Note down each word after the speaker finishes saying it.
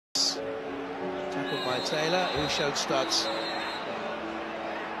tackle by Taylor, who showed studs.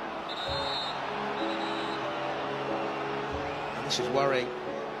 And this is worrying.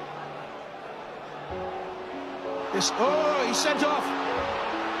 Oh, he's sent off.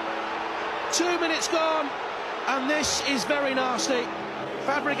 2 minutes gone, and this is very nasty.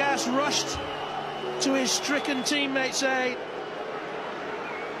 Fabregas rushed to his stricken teammates' aid.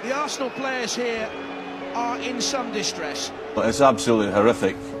 The Arsenal players here are in some distress. It's absolutely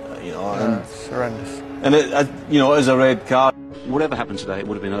horrific, you know. And it's horrendous. And it, you know, it is a red card. Whatever happened today, it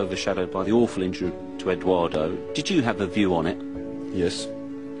would have been overshadowed by the awful injury to Eduardo. Did you have a view on it? Yes.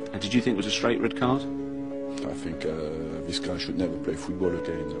 And did you think it was a straight red card? I think this guy should never play football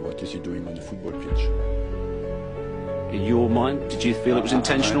again. What is he doing on the football pitch? In your mind, did you feel it was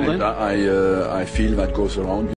intentional then? I feel that goes around.